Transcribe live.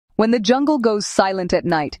When the jungle goes silent at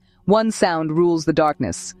night, one sound rules the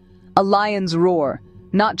darkness. A lion's roar,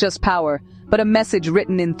 not just power, but a message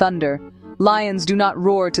written in thunder. Lions do not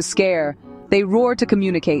roar to scare, they roar to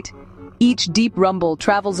communicate. Each deep rumble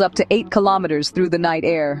travels up to 8 kilometers through the night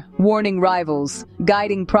air, warning rivals,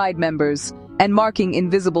 guiding pride members, and marking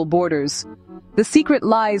invisible borders. The secret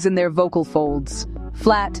lies in their vocal folds.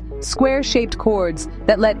 Flat, square-shaped chords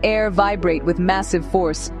that let air vibrate with massive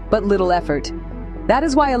force, but little effort. That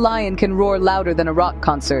is why a lion can roar louder than a rock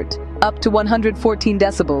concert, up to 114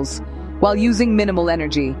 decibels, while using minimal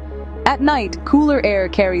energy. At night, cooler air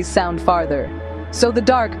carries sound farther, so the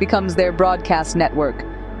dark becomes their broadcast network,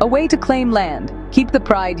 a way to claim land, keep the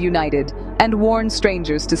pride united, and warn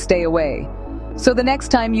strangers to stay away. So the next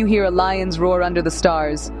time you hear a lion's roar under the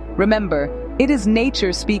stars, remember, it is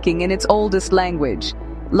nature speaking in its oldest language.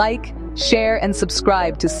 Like, share, and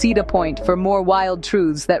subscribe to Cedar Point for more wild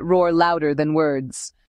truths that roar louder than words.